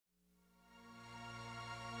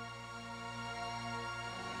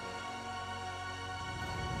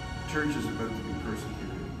church is about to be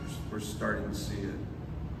persecuted. We're starting to see it.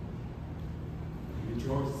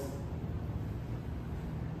 Rejoice.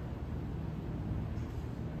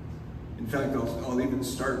 In fact, I'll even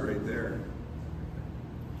start right there.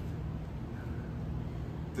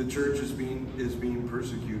 The church is being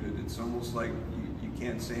persecuted. It's almost like you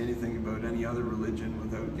can't say anything about any other religion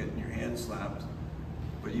without getting your hand slapped.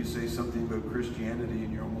 But you say something about Christianity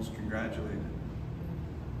and you're almost congratulated.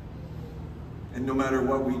 And no matter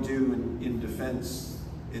what we do in defense,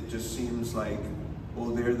 it just seems like,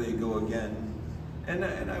 oh, there they go again. And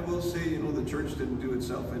I will say, you know, the church didn't do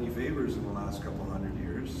itself any favors in the last couple hundred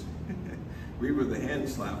years. We were the hand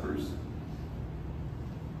slappers.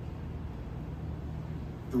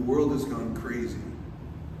 The world has gone crazy.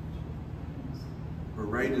 Where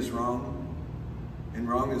right is wrong, and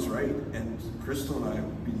wrong is right. And Crystal and I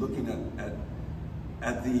will be looking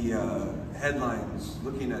at the headlines,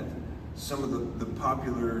 looking at some of the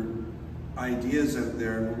popular ideas out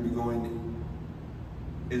there, and we'll be going,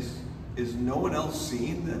 is no one else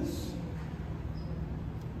seeing this?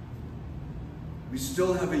 We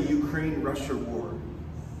still have a Ukraine-Russia war.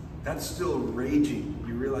 That's still raging.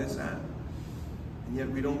 You realize that? And yet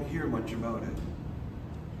we don't hear much about it.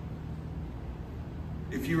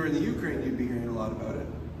 If you were in the Ukraine, you'd be hearing a lot about it.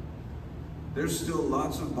 There's still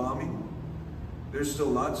lots of bombing. There's still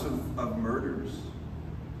lots of murders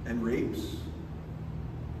and rapes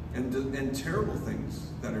and terrible things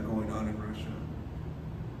that are going on in Russia.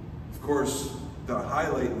 Of course, the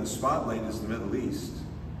highlight and the spotlight is the Middle East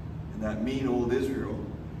and that mean old Israel.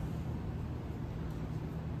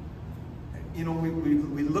 You know,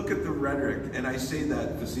 we look at the rhetoric, and I say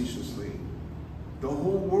that facetiously. The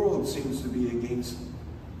whole world seems to be against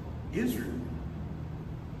Israel.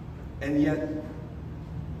 And yet,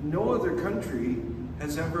 no other country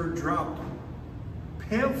has ever dropped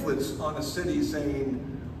pamphlets on a city saying,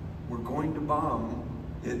 we're going to bomb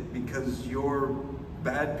it because you're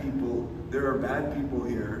bad people, there are bad people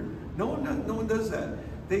here. No one does that.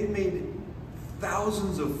 They made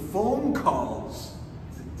thousands of phone calls.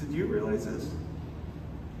 Did you realize this?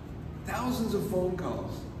 Thousands of phone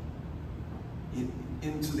calls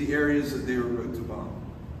into the areas that they were about to bomb.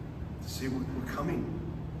 To say, we're coming.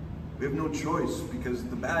 We have no choice because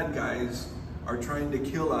the bad guys are trying to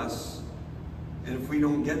kill us, and if we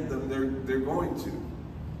don't get them, they're going to.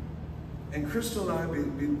 And Crystal and I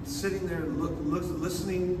have been sitting there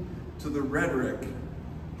listening to the rhetoric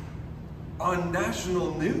on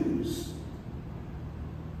national news.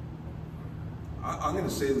 I'm going to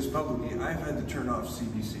say this publicly. I've had to turn off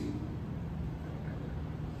CBC.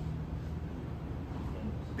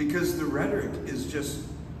 Because the rhetoric is just,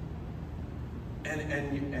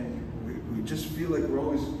 and we just feel like we're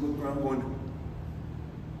always looking around going,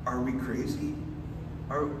 are we crazy?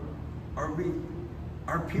 Are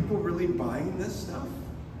people really buying this stuff?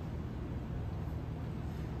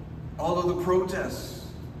 All of the protests,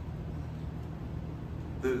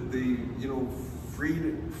 the you know,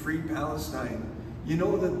 free Palestine. You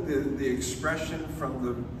know that the expression from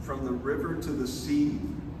the river to the sea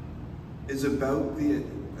is about the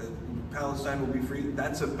Palestine will be free.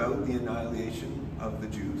 That's about the annihilation of the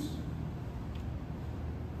Jews.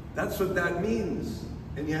 That's what that means.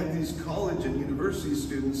 And you have these college and university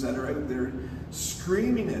students that are out there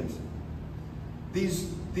screaming it.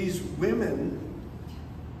 These women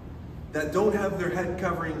that don't have their head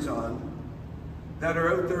coverings on, that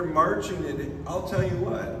are out there marching, and I'll tell you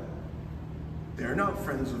what, they're not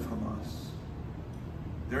friends of Hamas.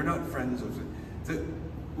 They're not friends of it.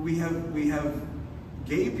 We have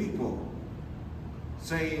gay people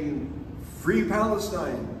saying, free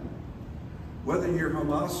Palestine. Whether you're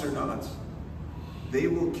Hamas or not, they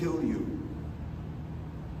will kill you.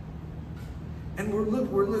 And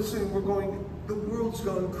we're listening, we're going, the world's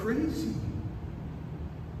gone crazy.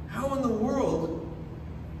 How in the world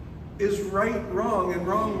is right wrong and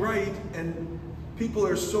wrong right, and people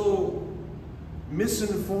are so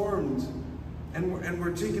misinformed, and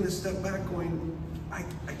we're taking a step back going, I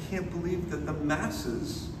can't believe that the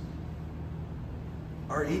masses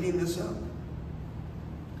are eating this up.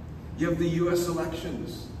 You have the US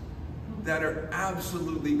elections that are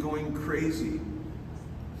absolutely going crazy.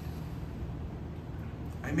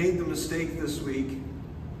 I made the mistake this week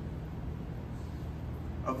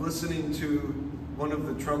of listening to one of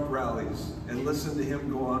the Trump rallies and listened to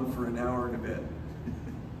him go on for an hour and a bit.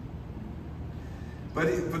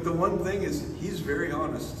 But the one thing is, he's very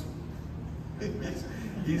honest.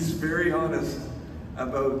 He's very honest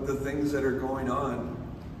about the things that are going on.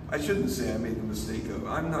 I shouldn't say I made the mistake of,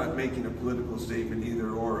 I'm not making a political statement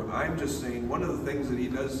either or. I'm just saying one of the things that he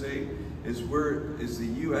does say is the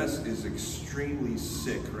U.S. is extremely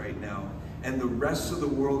sick right now, and the rest of the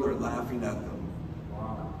world are laughing at them.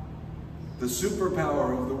 Wow. The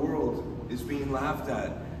superpower of the world is being laughed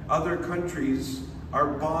at. Other countries are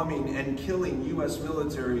bombing and killing U.S.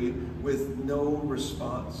 military with no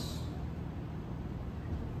response.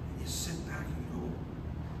 And you sit back and go,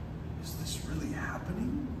 is this really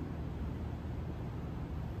happening?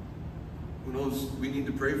 Who knows? We need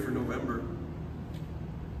to pray for November.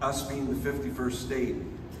 Us being the 51st state.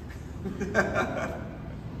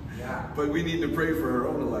 Yeah. But we need to pray for our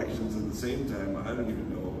own elections at the same time. I don't even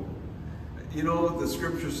know. You know, the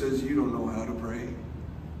scripture says you don't know how to pray.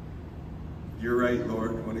 You're right,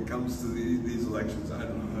 Lord. When it comes to these elections, I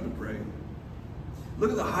don't know how to pray. Look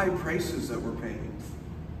at the high prices that we're paying.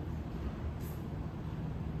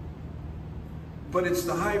 But it's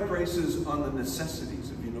the high prices on the necessities.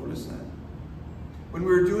 Have you noticed that? When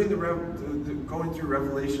we were doing going through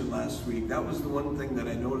Revelation last week, that was the one thing that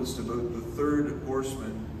I noticed about the third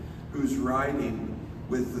horseman who's riding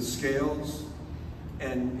with the scales,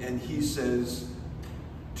 and he says,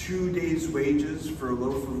 2 days' wages for a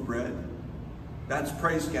loaf of bread. That's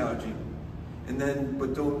price gouging. And then,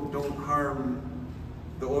 but don't harm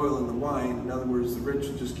the oil and the wine. In other words, the rich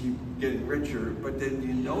will just keep getting richer. But then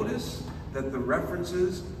you notice that the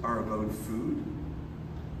references are about food.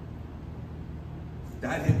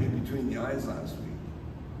 That hit me between the eyes last week.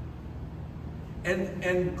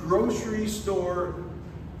 And grocery store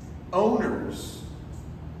owners,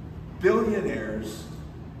 billionaires,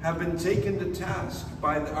 have been taken to task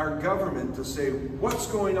by our government to say, what's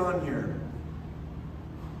going on here?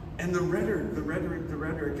 And the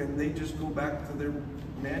rhetoric, and they just go back to their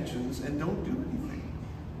mansions and don't do anything.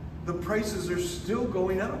 The prices are still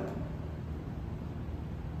going up.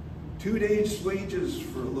 2 days' wages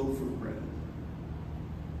for a loaf of bread.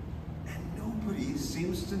 Nobody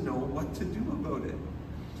seems to know what to do about it.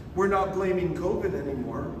 We're not blaming COVID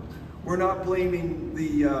anymore. We're not blaming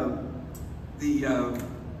the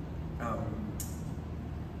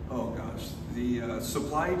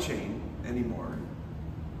supply chain anymore.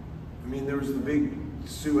 I mean, there was the big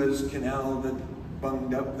Suez Canal that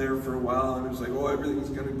bunged up there for a while, and it was like, oh, everything's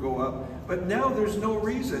going to go up. But now there's no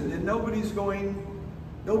reason, and nobody's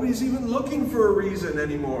even looking for a reason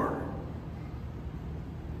anymore.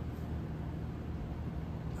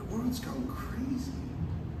 It's gone crazy.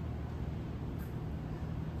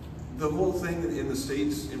 The whole thing in the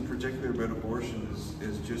States, in particular about abortion,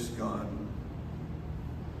 is just gone.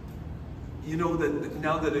 You know that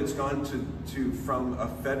now that it's gone to from a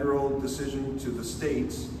federal decision to the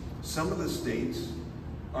states, some of the states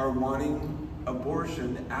are wanting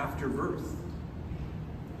abortion after birth,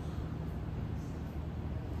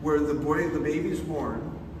 where the baby's born.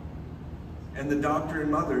 And the doctor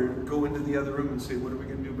and mother go into the other room and say, what are we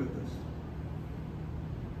going to do about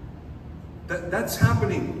this? That's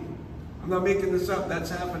happening. I'm not making this up. That's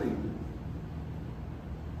happening.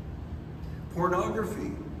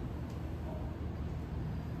 Pornography.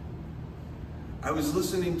 I was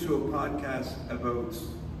listening to a podcast about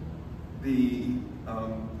the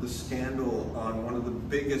scandal on one of the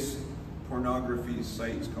biggest pornography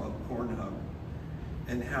sites called Pornhub,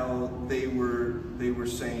 and how they were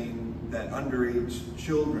saying that underage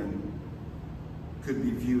children could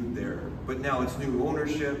be viewed there. But now it's new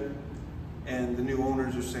ownership, and the new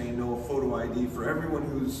owners are saying no photo ID for everyone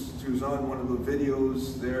who's on one of the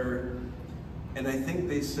videos there. And I think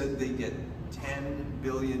they said they get 10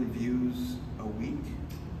 billion views a week.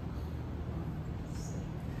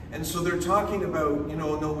 And so they're talking about,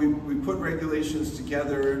 no, we put regulations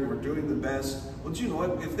together and we're doing the best. Well, do you know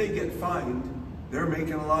what? If they get fined, they're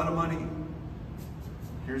making a lot of money.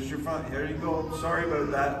 Here's your fine. There you go. Sorry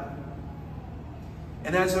about that.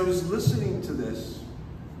 And as I was listening to this,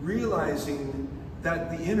 realizing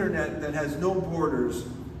that the internet that has no borders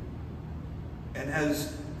and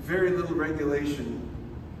has very little regulation,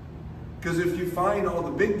 because if you find all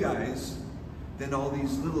the big guys, then all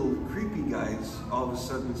these little creepy guys all of a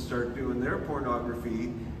sudden start doing their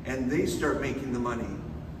pornography, and they start making the money.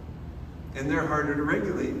 And they're harder to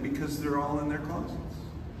regulate because they're all in their closets.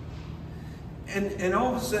 And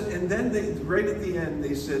all of a sudden, and then right at the end,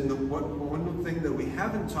 they said, one thing that we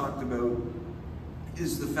haven't talked about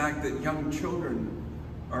is the fact that young children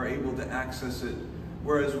are able to access it.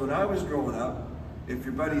 Whereas when I was growing up, if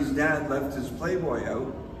your buddy's dad left his Playboy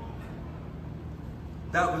out,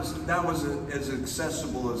 that was as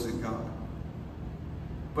accessible as it got.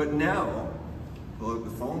 But now, pull out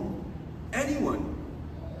the phone, anyone,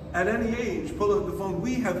 at any age, pull out the phone.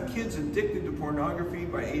 We have kids addicted to pornography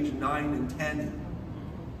by age 9 and 10.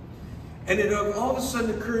 And it all of a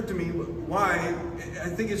sudden occurred to me why. I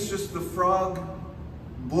think it's just the frog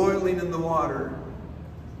boiling in the water,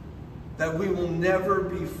 that we will never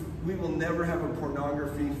have a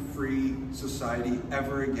pornography-free society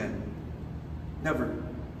ever again. Never.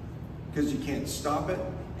 Because you can't stop it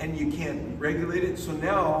and you can't regulate it. So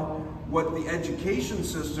now what the education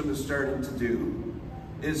system is starting to do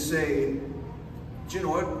is say, do you know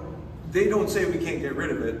what? They don't say we can't get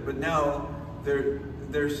rid of it, but now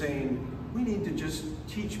they're saying we need to just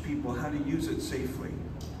teach people how to use it safely.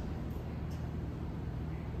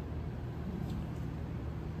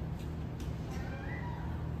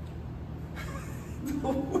 The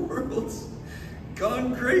world's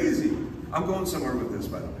gone crazy. I'm going somewhere with this,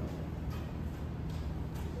 by the way.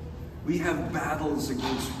 We have battles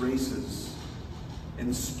against races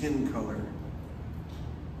and skin color.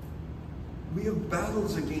 We have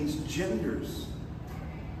battles against genders.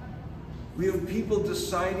 We have people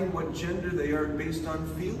deciding what gender they are based on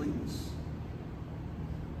feelings.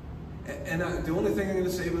 And the only thing I'm going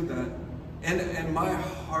to say about that, and my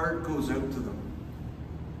heart goes out to them,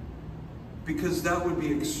 because that would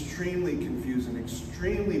be extremely confusing,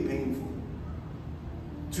 extremely painful.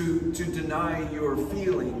 To deny your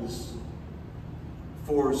feelings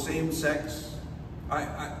for same sex,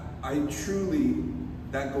 I truly,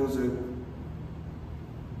 that goes out,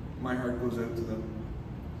 my heart goes out to them.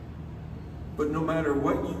 But no matter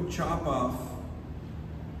what you chop off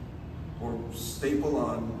or staple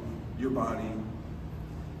on your body,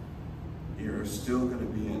 you're still going to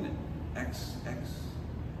be an XX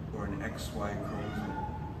or an XY chromosome.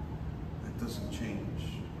 That doesn't change.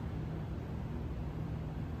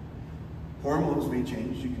 Hormones may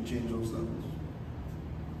change. You can change those levels.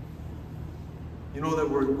 You know that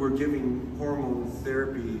we're giving hormone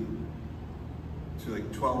therapy to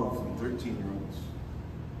like 12 and 13-year-olds.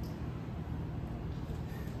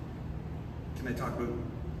 Can I talk about?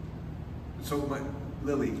 So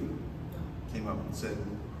Lily came up and said,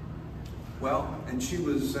 well, and she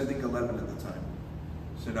was, I think, 11 at the time.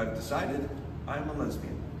 Said, I've decided I'm a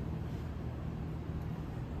lesbian.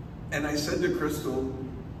 And I said to Crystal,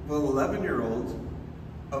 well, 11-year-old,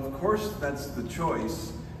 of course that's the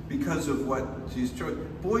choice because of what she's chosen.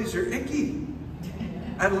 Boys are icky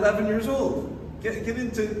at 11 years old. Get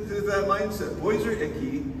into that mindset. Boys are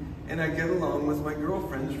icky, and I get along with my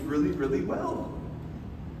girlfriends really, really well.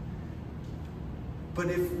 But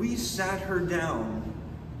if we sat her down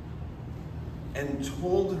and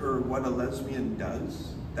told her what a lesbian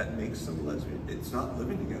does that makes them a lesbian, it's not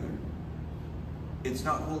living together. It's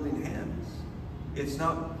not holding hands. It's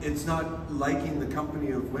not liking the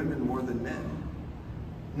company of women more than men.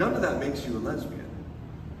 None of that makes you a lesbian.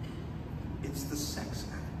 It's the sex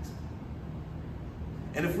act.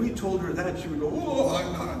 And if we told her that, she would go, oh,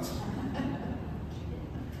 I'm not.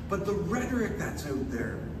 But the rhetoric that's out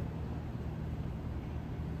there,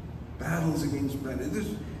 battles against men,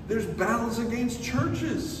 there's battles against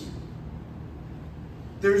churches.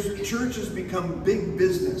 There's churches become big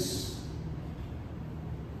business.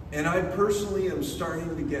 And I personally am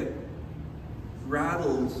starting to get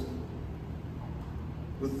rattled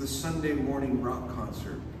with the Sunday morning rock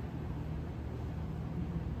concert.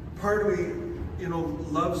 Part of me,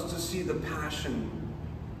 loves to see the passion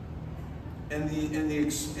and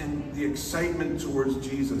the excitement towards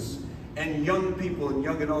Jesus, and young people and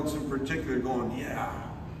young adults in particular going, yeah,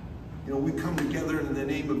 we come together in the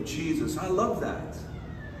name of Jesus. I love that.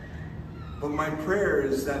 But my prayer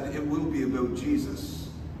is that it will be about Jesus.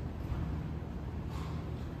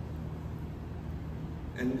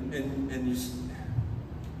 And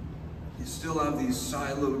you still have these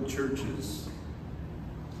siloed churches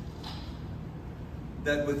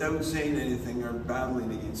that without saying anything are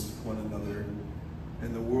battling against one another,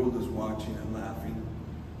 and the world is watching and laughing.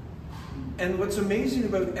 And what's amazing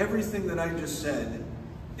about everything that I just said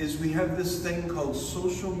is we have this thing called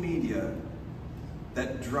social media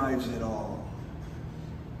that drives it all.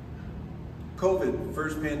 COVID,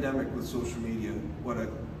 first pandemic with social media, what a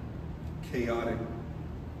chaotic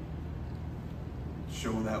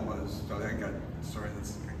show that was. Sorry,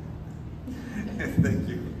 that's thank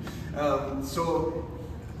you. So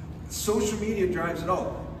social media drives it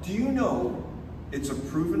all. Do you know, it's a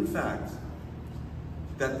proven fact,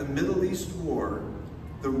 that the Middle East war,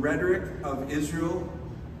 the rhetoric of Israel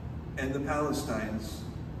and the Palestinians,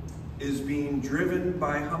 is being driven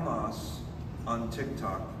by Hamas on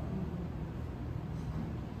TikTok?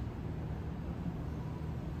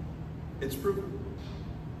 It's proven.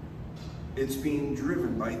 It's being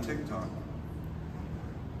driven by TikTok.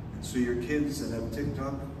 And so your kids that have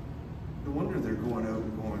TikTok, no wonder they're going out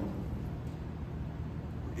and going,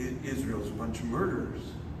 Israel's a bunch of murderers.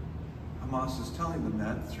 Hamas is telling them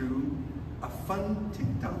that through a fun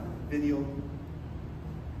TikTok video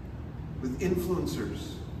with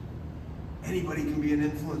influencers. Anybody can be an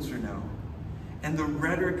influencer now. And the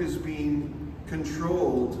rhetoric is being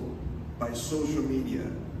controlled by social media.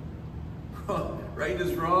 Right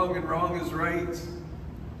is wrong and wrong is right.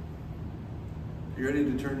 You ready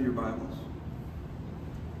to turn to your Bibles?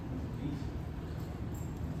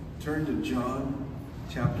 Turn to John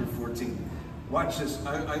chapter 14. Watch this.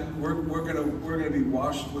 We're gonna be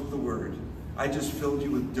washed with the Word. I just filled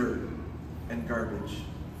you with dirt and garbage.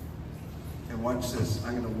 And watch this.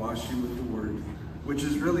 I'm gonna wash you with the Word, which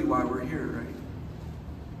is really why we're here, right?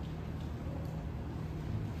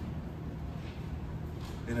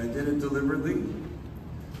 And I did it deliberately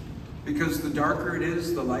because the darker it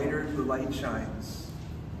is, the lighter the light shines.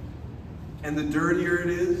 And the dirtier it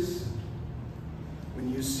is, when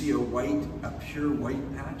you see a pure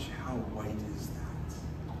white patch, how white is that?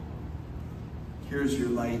 Here's your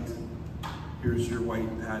light. Here's your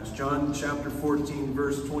white patch. John chapter 14,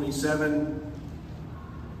 verse 27.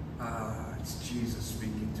 It's Jesus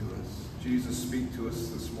speaking to us. Jesus, speak to us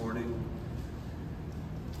this morning.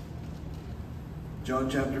 John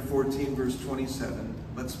chapter 14, verse 27.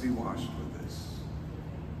 Let's be washed with this.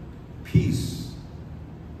 Peace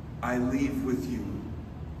I leave with you.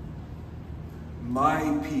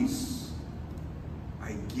 My peace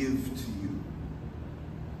I give to you.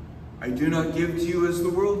 I do not give to you as the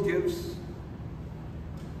world gives.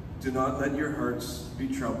 Do not let your hearts be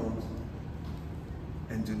troubled,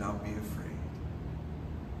 and do not be afraid.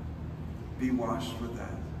 Be washed with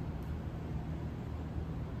that.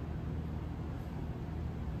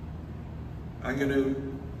 I'm going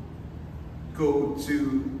to go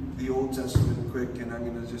to the Old Testament quick, and I'm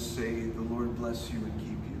going to just say, the Lord bless you and keep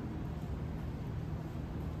you.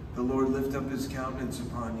 The Lord lift up his countenance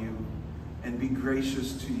upon you and be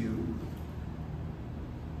gracious to you.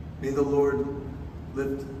 May the Lord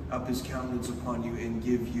lift up his countenance upon you and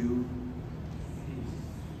give you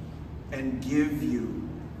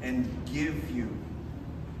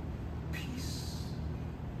peace.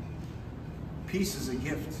 Peace is a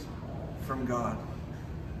gift from God.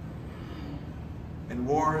 And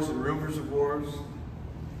wars and rumors of wars,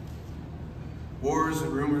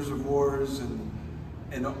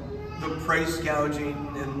 and the price gouging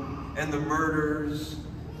and the murders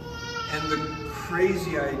and the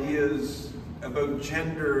crazy ideas about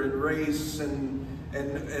gender and race and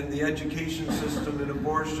the education system and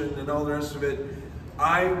abortion and all the rest of it.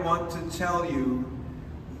 I want to tell you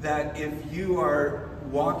that if you are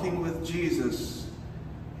walking with Jesus,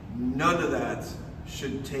 none of that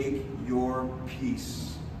should take your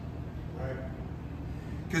peace.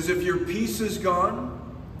 Because if your peace is gone,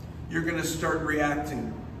 you're going to start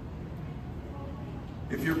reacting.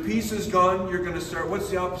 If your peace is gone, you're going to start, what's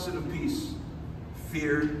the opposite of peace?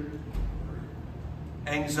 Fear,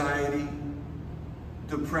 anxiety,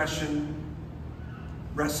 depression,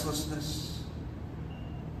 restlessness.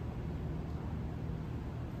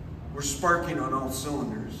 We're sparking on all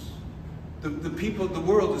cylinders. The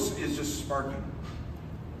world is just sparking.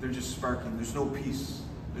 They're just sparking. There's no peace.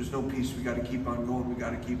 There's no peace. We got to keep on going. We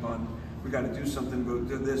got to keep on. We got to do something about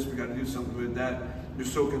this. We got to do something about that. You're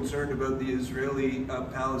so concerned about the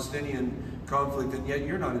Israeli-Palestinian conflict, and yet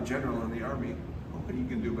you're not a general in the army. What you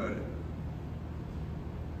can do about it?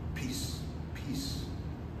 Peace, peace,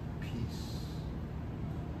 peace,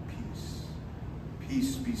 peace.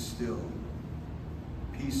 Peace be still.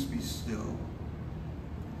 Peace be still.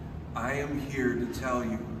 I am here to tell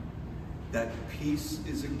you that peace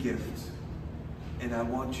is a gift, and I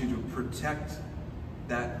want you to protect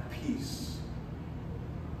that peace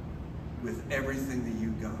with everything that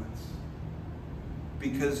you got.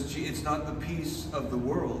 Because it's not the peace of the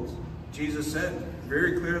world. Jesus said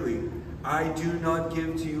very clearly, I do not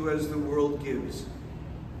give to you as the world gives.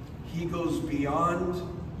 He goes beyond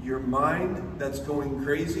your mind that's going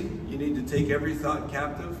crazy. You need to take every thought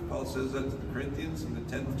captive. Paul says that to the Corinthians in the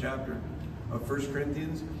 10th chapter of 1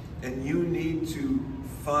 Corinthians. And you need to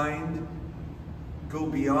go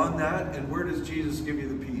beyond that. And where does Jesus give you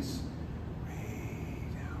the peace? Way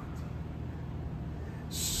down deep.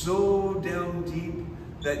 So down deep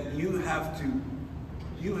that you have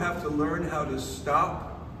to learn how to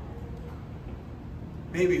stop.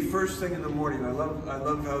 Maybe first thing in the morning. I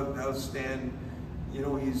love how Stan, you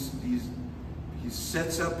know, he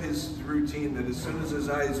sets up his routine that as soon as his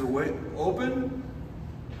eyes open,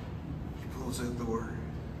 he pulls out the Word.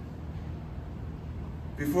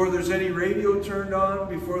 Before there's any radio turned on,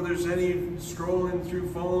 before there's any scrolling through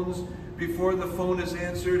phones, before the phone is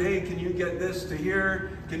answered, hey, can you get this to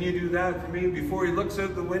here? Can you do that for me? Before he looks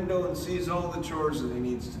out the window and sees all the chores that he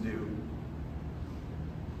needs to do.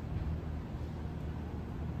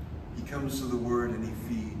 He comes to the Word and he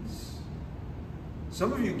feeds.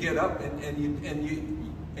 Some of you get up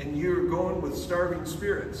and you're going with starving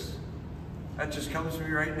spirits. That just comes to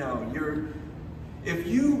me right now. If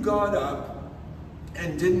you got up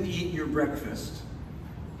and didn't eat your breakfast,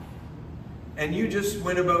 and you just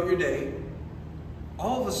went about your day,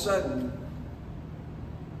 all of a sudden,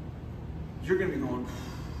 you're going to be going,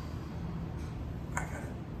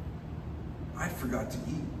 I forgot to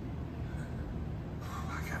eat.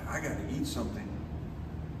 I got to eat something.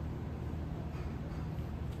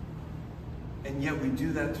 And yet we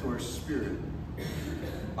do that to our spirit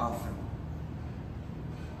often.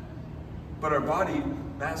 But our body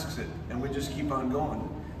masks it, and we just keep on going.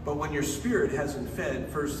 But when your spirit hasn't fed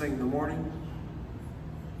first thing in the morning,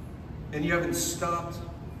 and you haven't stopped,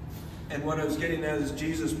 and what I was getting at is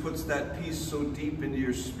Jesus puts that peace so deep into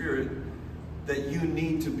your spirit that you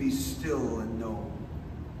need to be still and know.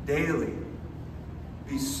 Daily,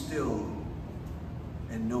 be still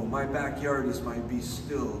and know. My backyard is my be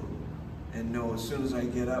still and know. As soon as I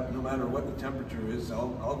get up, no matter what the temperature is,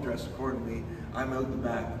 I'll dress accordingly. I'm out the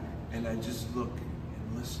back and I just look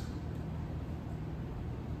and listen.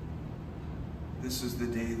 This is the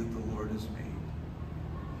day that the Lord has made.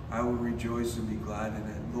 I will rejoice and be glad in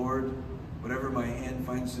it. Lord, whatever my hand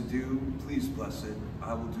finds to do, please bless it.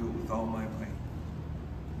 I will do it with all my might.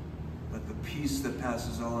 Let the peace that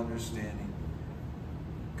passes all understanding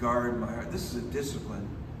guard my heart. This is a discipline.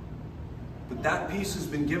 But that peace has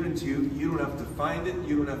been given to you. You don't have to find it.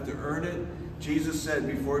 You don't have to earn it. Jesus said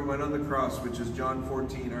before he went on the cross, which is John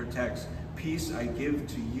 14, our text, peace I give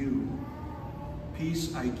to you.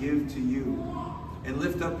 Peace I give to you. And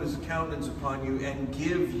lift up his countenance upon you and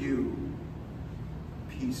give you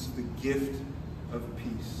peace, the gift of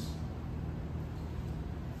peace.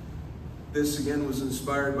 This again was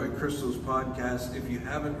inspired by Crystal's podcast. If you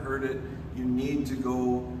haven't heard it, you need to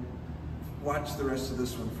go watch the rest of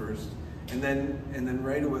this one first. And then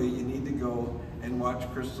right away you need to go and watch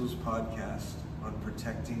Crystal's podcast on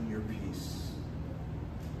protecting your peace.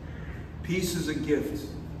 Peace is a gift.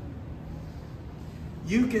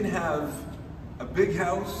 You can have a big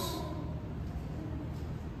house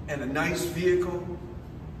and a nice vehicle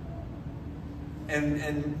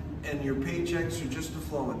and your paychecks are just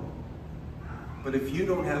a-flowing. But if you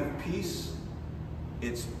don't have peace,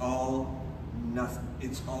 it's all nothing.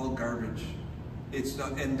 It's all garbage. It's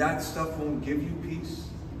not, and that stuff won't give you peace.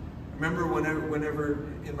 Remember whenever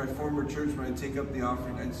in my former church, when I'd take up the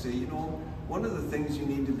offering, I'd say, you know, one of the things you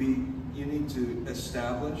need to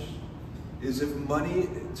establish is if money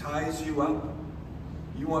ties you up,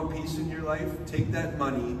 you want peace in your life, take that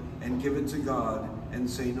money and give it to God and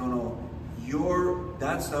say, no,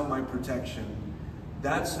 that's not my protection.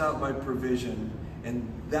 That's not my provision,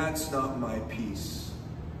 and that's not my peace.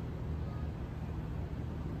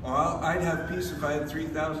 Well, I'd have peace if I had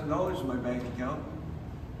 $3,000 in my bank account.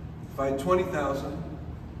 If I had $20,000,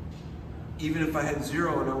 even if I had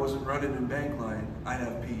zero and I wasn't running in bank line, I'd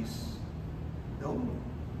have peace. No.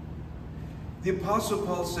 The Apostle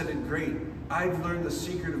Paul said it great. I've learned the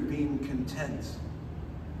secret of being content.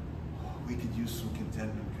 Oh, we could use some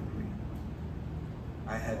contentment, couldn't we?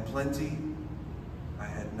 I had plenty. I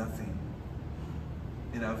had nothing.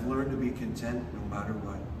 And I've learned to be content no matter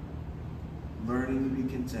what. Learning to be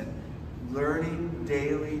content. Learning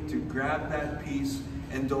daily to grab that peace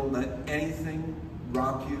and don't let anything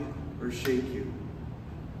rock you or shake you.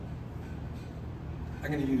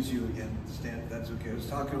 I'm going to use you again, Stan, if that's okay. I was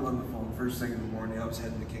talking to him on the phone first thing in the morning. I was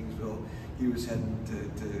heading to Kingsville. He was heading to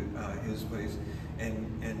his place.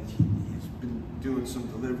 And he's been doing some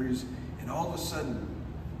deliveries. And all of a sudden,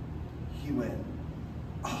 he went,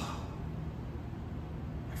 oh,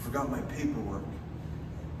 I forgot my paperwork.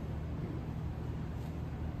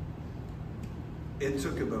 It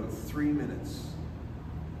took about 3 minutes.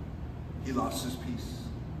 He lost his peace.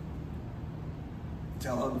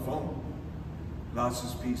 Tell on the phone. Lost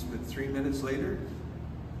his peace, but 3 minutes later,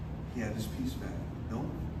 he had his peace back. No.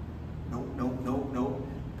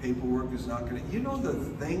 Paperwork is not going to... You know the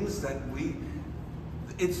things that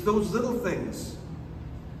it's those little things.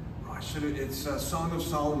 It's a Song of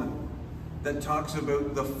Solomon that talks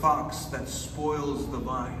about the fox that spoils the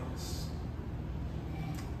vines.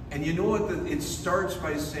 And you know what? It starts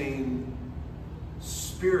by saying,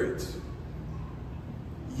 Spirit,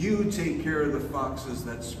 you take care of the foxes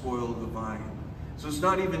that spoil the vine. So it's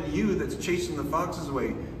not even you that's chasing the foxes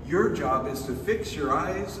away. Your job is to fix your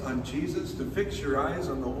eyes on Jesus, to fix your eyes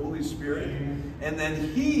on the Holy Spirit, and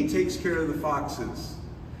then He takes care of the foxes.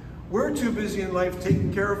 We're too busy in life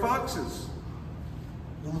taking care of foxes.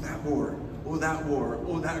 Oh, that whore. oh, that war,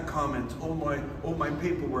 oh, that comment, oh, my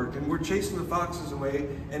paperwork, and we're chasing the foxes away,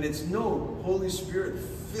 and it's no, Holy Spirit,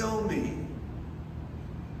 fill me.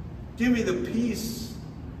 Give me the peace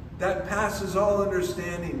that passes all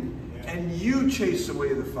understanding, and you chase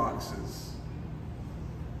away the foxes.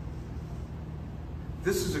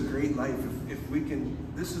 This is a great life. If we can,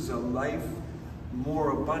 this is a life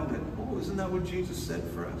more abundant. Oh, isn't that what Jesus said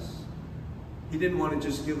for us? He didn't want to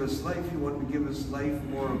just give us life. He wanted to give us life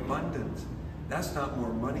more abundant. That's not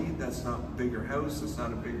more money. That's not a bigger house. That's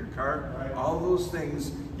not a bigger car. Right. All those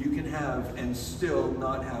things you can have and still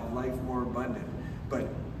not have life more abundant. But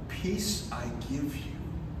peace I give you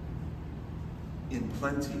in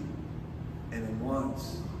plenty and in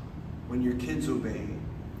wants. When your kids obey,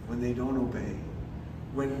 when they don't obey,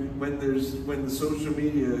 when the social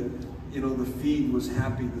media, the feed was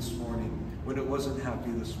happy this morning, when it wasn't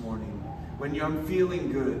happy this morning, when I'm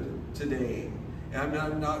feeling good today, and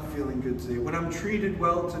I'm not feeling good today, when I'm treated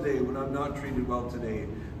well today, when I'm not treated well today.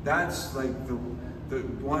 That's like the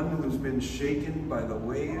one who's been shaken by the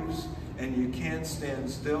waves, and you can't stand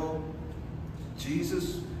still.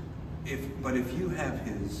 Jesus, if you have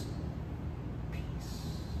his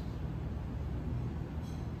peace,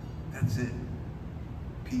 that's it.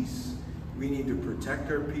 Peace. We need to protect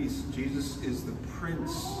our peace. Jesus is the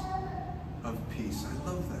Prince of Peace. I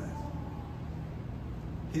love that.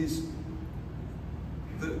 He's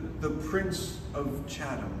the Prince of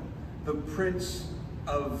Chatham, the Prince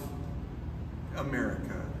of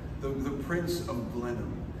America, the Prince of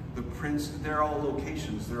Blenheim, the Prince, they're all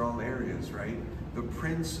locations, they're all areas, right? The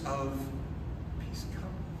Prince of Peace,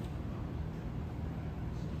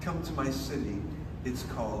 come to my city. It's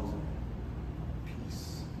called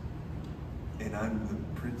peace. And I'm the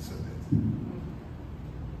Prince of it. Isn't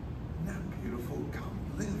that beautiful? Come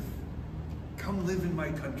live. Come live in my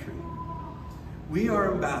country. We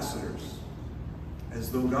are ambassadors,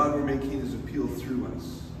 as though God were making his appeal through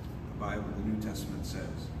us, the Bible, the New Testament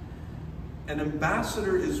says. An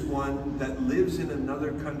ambassador is one that lives in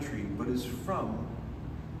another country, but is from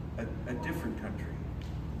a different country.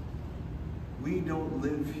 We don't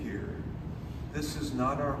live here. This is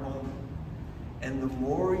not our home. And the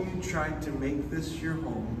more you try to make this your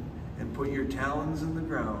home and put your talons in the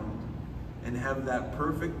ground and have that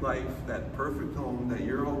perfect life, that perfect home that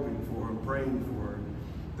you're hoping for and praying for,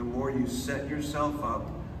 the more you set yourself up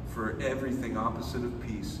for everything opposite of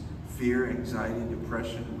peace. Fear, anxiety,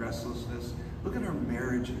 depression, restlessness. Look at our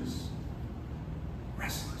marriages.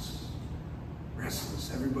 Restless.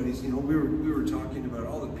 Restless. Everybody's, we were talking about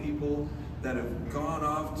all the people that have gone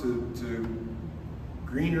off to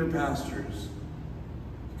greener pastures.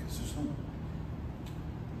 Because there's no...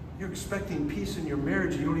 You're expecting peace in your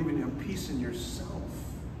marriage, you don't even have peace in yourself.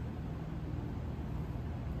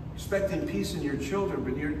 Expecting peace in your children,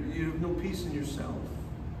 but you have no peace in yourself.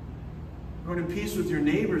 You're in peace with your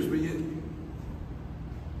neighbors, but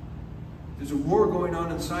there's a war going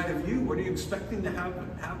on inside of you. What are you expecting to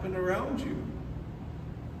happen around you?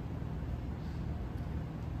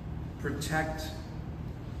 Protect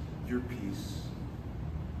your peace.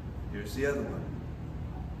 Here's the other one.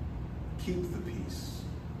 Keep the peace.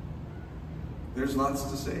 There's lots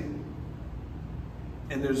to say.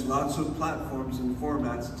 And there's lots of platforms and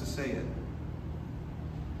formats to say it.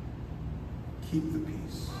 Keep the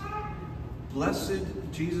peace. Blessed,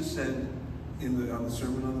 Jesus said on the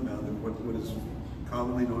Sermon on the Mount, what is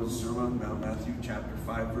commonly known as the Sermon on the Mount, Matthew chapter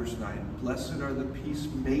 5, verse 9. Blessed are the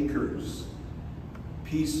peacemakers.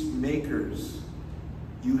 Peacemakers.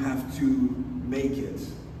 You have to make it.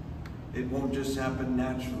 It won't just happen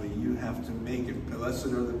naturally. You have to make it. Blessed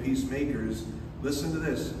are the peacemakers. Listen to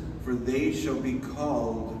this. For they shall be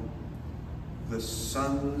called the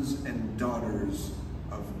sons and daughters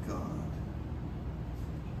of God.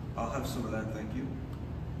 I'll have some of that, thank you.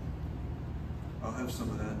 I'll have some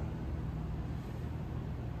of that.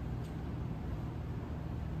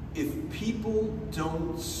 If people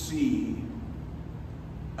don't see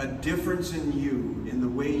a difference in you, in the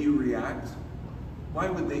way you react, why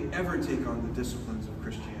would they ever take on the disciplines of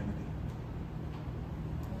Christianity?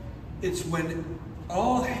 It's when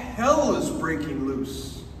all hell is breaking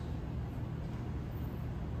loose.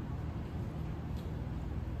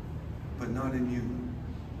 But not in you.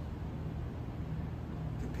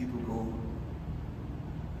 The people go,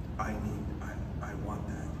 I want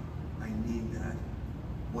that. I need that.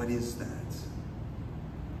 What is that?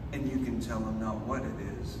 And you can tell them not what it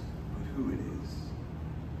is, but who it is.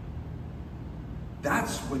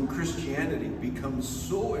 That's when Christianity becomes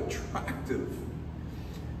so attractive.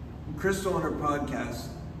 Crystal on her podcast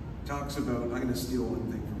talks about, I'm going to steal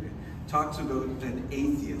one thing from you, talks about an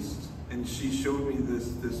atheist. And she showed me this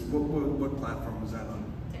what platform was that on?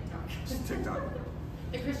 TikTok. It's TikTok.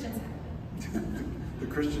 The Christian side of it. The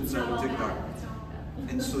Christian side of TikTok. It's not bad.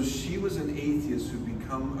 And so she was an atheist who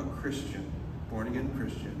become a Christian, born again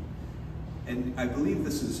Christian. And I believe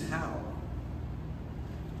this is how.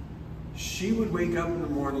 She would wake up in the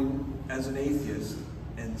morning as an atheist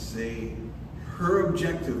and say her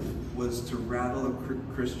objective was to rattle a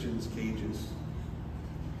Christian's cages.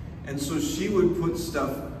 And so she would put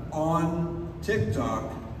stuff on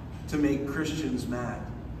TikTok to make Christians mad.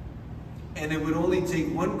 And it would only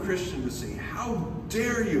take one Christian to say, "How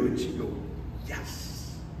dare you?" And she'd go,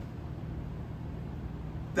 "Yes."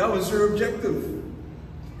 That was her objective.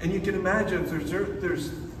 And you can imagine if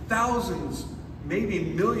there's thousands, maybe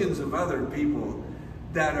millions of other people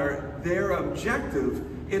that are their objective.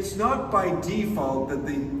 It's not by default that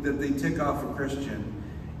they tick off a Christian.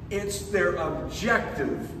 It's their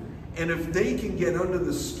objective. And if they can get under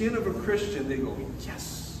the skin of a Christian, they go,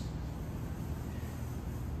 "Yes."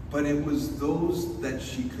 But it was those that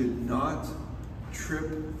she could not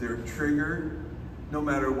trip their trigger. No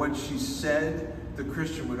matter what she said, the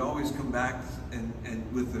Christian would always come back and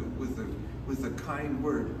with a kind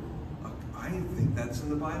word. I think that's in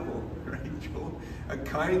the Bible, right, Joel? A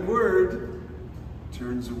kind word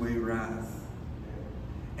turns away wrath.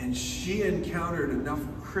 And she encountered enough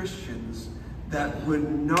Christians that would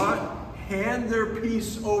not hand their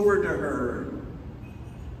peace over to her,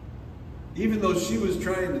 even though she was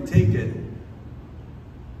trying to take it.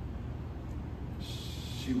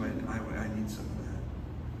 She went, I need some of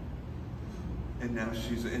that. And now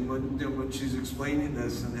when she's explaining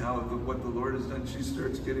this and what the Lord has done, she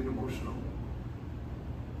starts getting emotional.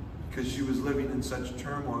 Because she was living in such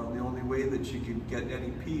turmoil, and the only way that she could get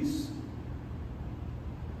any peace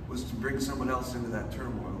was to bring someone else into that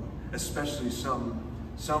turmoil. Especially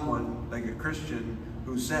someone like a Christian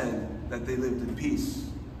who said that they lived in peace.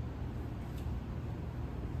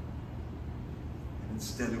 And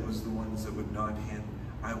instead it was the ones that would not hand,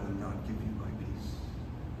 "I will not give you my peace.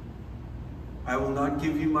 I will not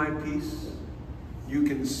give you my peace. You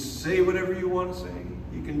can say whatever you want to say.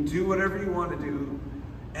 You can do whatever you want to do."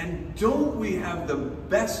 And don't we have the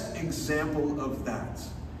best example of that?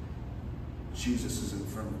 Jesus is in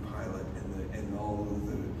front of Pilate and all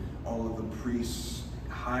of the priests,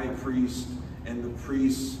 high priest and the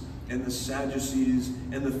priests and the Sadducees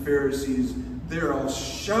and the Pharisees. They're all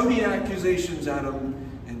shouting accusations at him,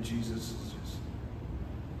 and Jesus is just.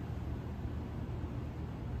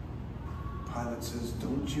 Pilate says,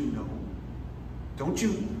 "Don't you know? Don't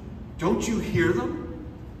you hear them?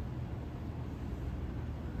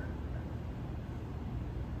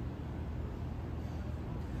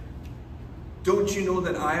 Don't you know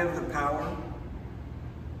that I have the power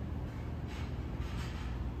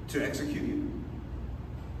to execute you?"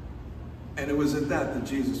 And it was at that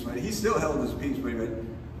Jesus went. He still held his peace, but he went,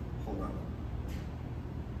 "Hold on.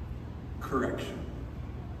 Correction.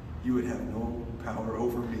 You would have no power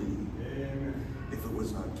over me if it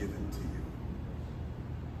was not given to you."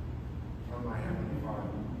 From my Heavenly Father.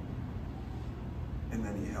 And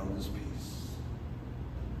then he held his peace.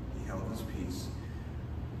 He held his peace.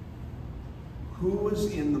 Who was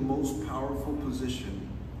in the most powerful position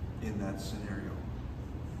in that scenario?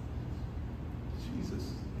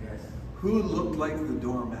 Jesus. Yes. Who looked like the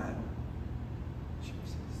doormat?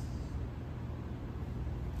 Jesus.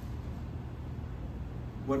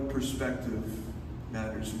 What perspective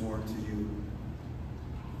matters more to you?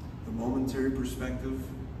 The momentary perspective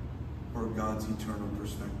or God's eternal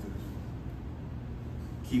perspective?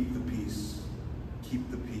 Keep the peace. Keep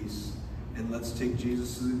the peace. And let's take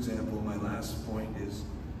Jesus' example. My last point is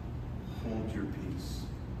hold your peace.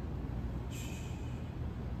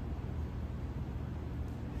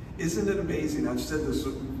 Isn't it amazing? I've said this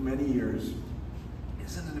for many years.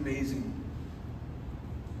 Isn't it amazing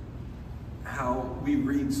how we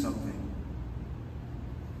read something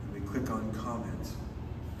and we click on comment?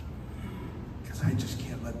 Because I just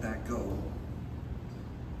can't let that go.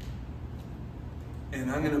 And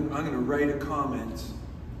I'm gonna write a comment.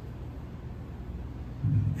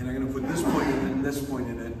 And I'm going to put this point in it, and this point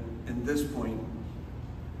in it, and this point.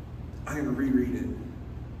 I'm going to reread it.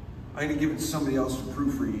 I'm going to give it to somebody else to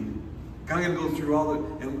proofread. I'm going to go through all the,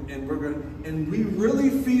 and we really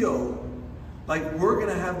feel like we're going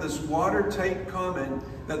to have this watertight comment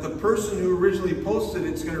that the person who originally posted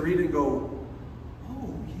it's going to read and go,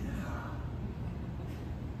 "Oh yeah,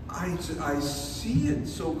 I see it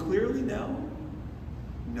so clearly now."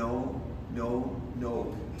 No, no,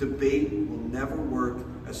 no. Debate will never work,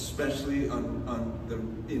 especially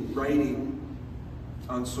in writing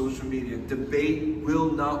on social media. Debate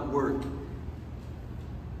will not work.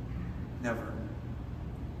 Never.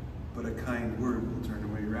 But a kind word will turn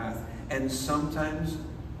away wrath. And sometimes,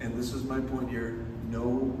 and this is my point here,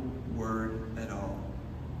 no word at all.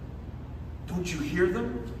 Don't you hear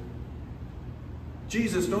them?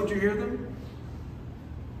 Jesus, don't you hear them?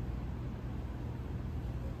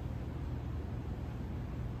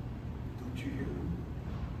 Don't you hear them?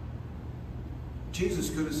 Jesus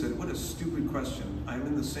could have said, what a stupid question. I'm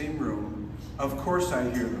in the same room. Of course I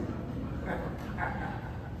hear them.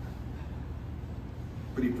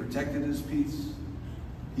 But he protected his peace.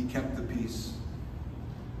 He kept the peace.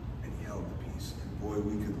 And he held the peace. And boy,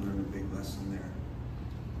 we could learn a big lesson there.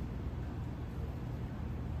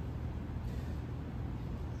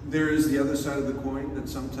 There is the other side of the coin, that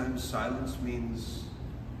sometimes silence means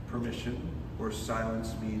permission, or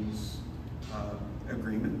silence means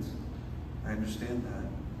agreement. I understand that.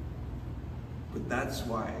 But that's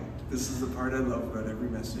why, this is the part I love about every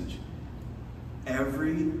message.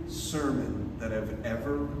 Every sermon that I've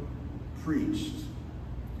ever preached,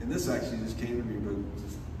 and this actually just came to me but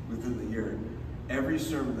just within the year, every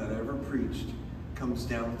sermon that I ever preached comes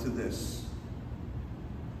down to this.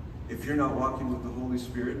 If you're not walking with the Holy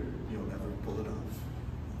Spirit, you'll never pull it off.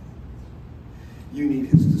 You need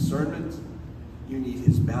his discernment. You need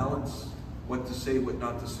his balance. What to say, what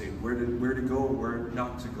not to say. Where to go, where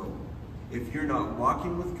not to go. If you're not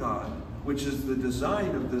walking with God, which is the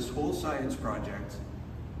design of this whole science project,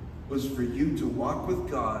 was for you to walk with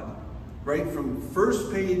God. Right from the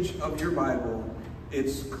first page of your Bible,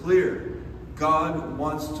 it's clear. God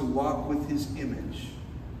wants to walk with his image.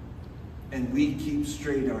 And we keep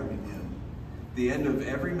straight-arming him. The end of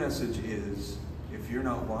every message is, if you're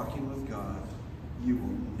not walking with God, you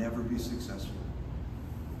will never be successful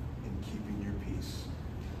in keeping your peace.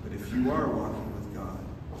 But if you are walking with God,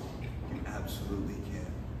 you absolutely can.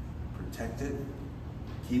 Protect it,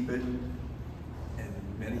 keep it, and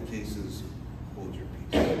in many cases, hold your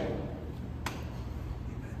peace.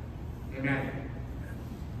 Amen. Amen.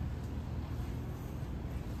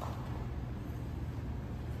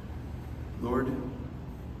 Lord,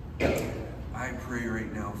 I pray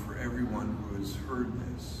right now for everyone who has heard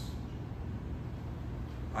this.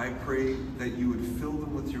 I pray that you would fill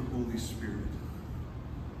them with your Holy Spirit.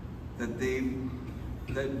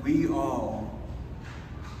 That we all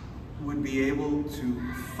would be able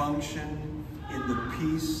to function in the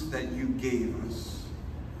peace that you gave us.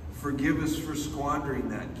 Forgive us for squandering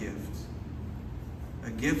that gift. A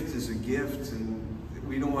gift is a gift, and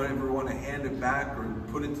we don't ever want to hand it back or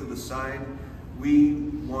put it to the side. We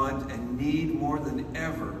want and need more than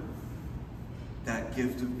ever that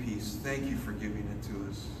gift of peace. Thank you for giving it to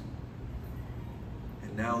us.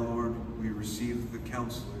 And now, Lord, we receive the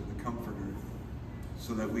Counselor, the Comforter,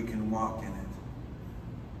 so that we can walk in it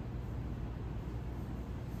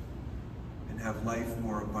and have life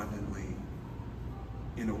more abundantly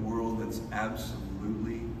in a world that's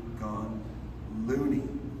absolutely gone loony.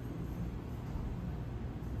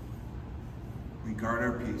 We guard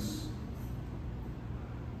our peace.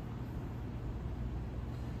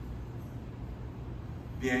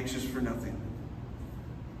 Be anxious for nothing,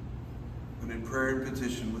 but in prayer and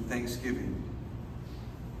petition with thanksgiving,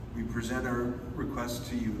 we present our requests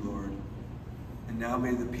to you, Lord. And now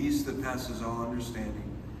may the peace that passes all understanding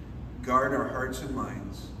guard our hearts and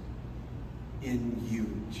minds in you,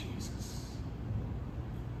 Jesus.